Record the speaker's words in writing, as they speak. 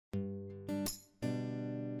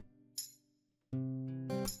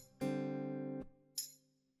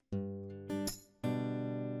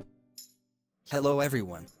Hello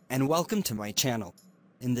everyone, and welcome to my channel.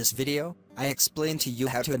 In this video, I explain to you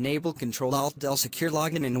how to enable Ctrl Alt Del Secure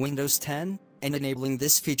Login in Windows 10, and enabling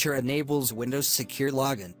this feature enables Windows Secure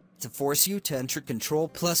Login to force you to enter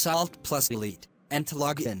Ctrl+Alt+Delete and to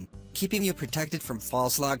log in, keeping you protected from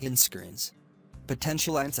false login screens.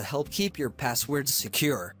 Potential and to help keep your passwords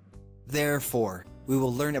secure. Therefore, we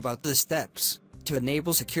will learn about the steps to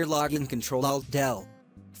enable Secure Login Ctrl Alt Del.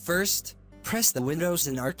 First, press the Windows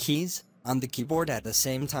and R keys on the keyboard at the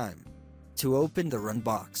same time to open the Run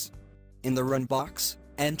box. In the Run box,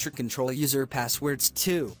 enter Control User Passwords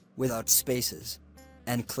 2 without spaces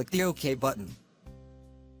and click the OK button.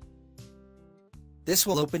 This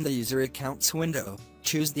will open the User Accounts window.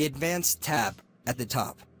 Choose the Advanced tab at the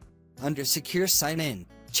top. Under Secure Sign In,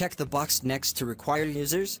 check the box next to Require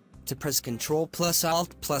Users to press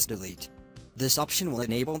Ctrl+Alt+Delete. This option will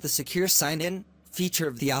enable the Secure Sign In feature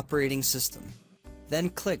of the operating system. Then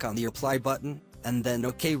click on the Apply button, and then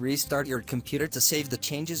OK. Restart your computer to save the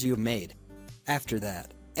changes you made. After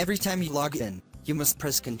that, every time you log in, you must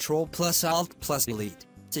press Ctrl+Alt+Delete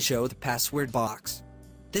to show the password box.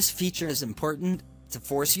 This feature is important to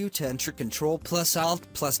force you to enter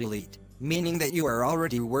Ctrl+Alt+Delete, meaning that you are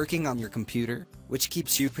already working on your computer, which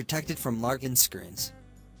keeps you protected from login screens.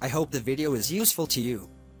 I hope the video is useful to you,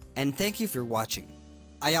 and thank you for watching.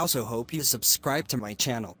 I also hope you subscribe to my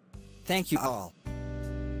channel. Thank you all.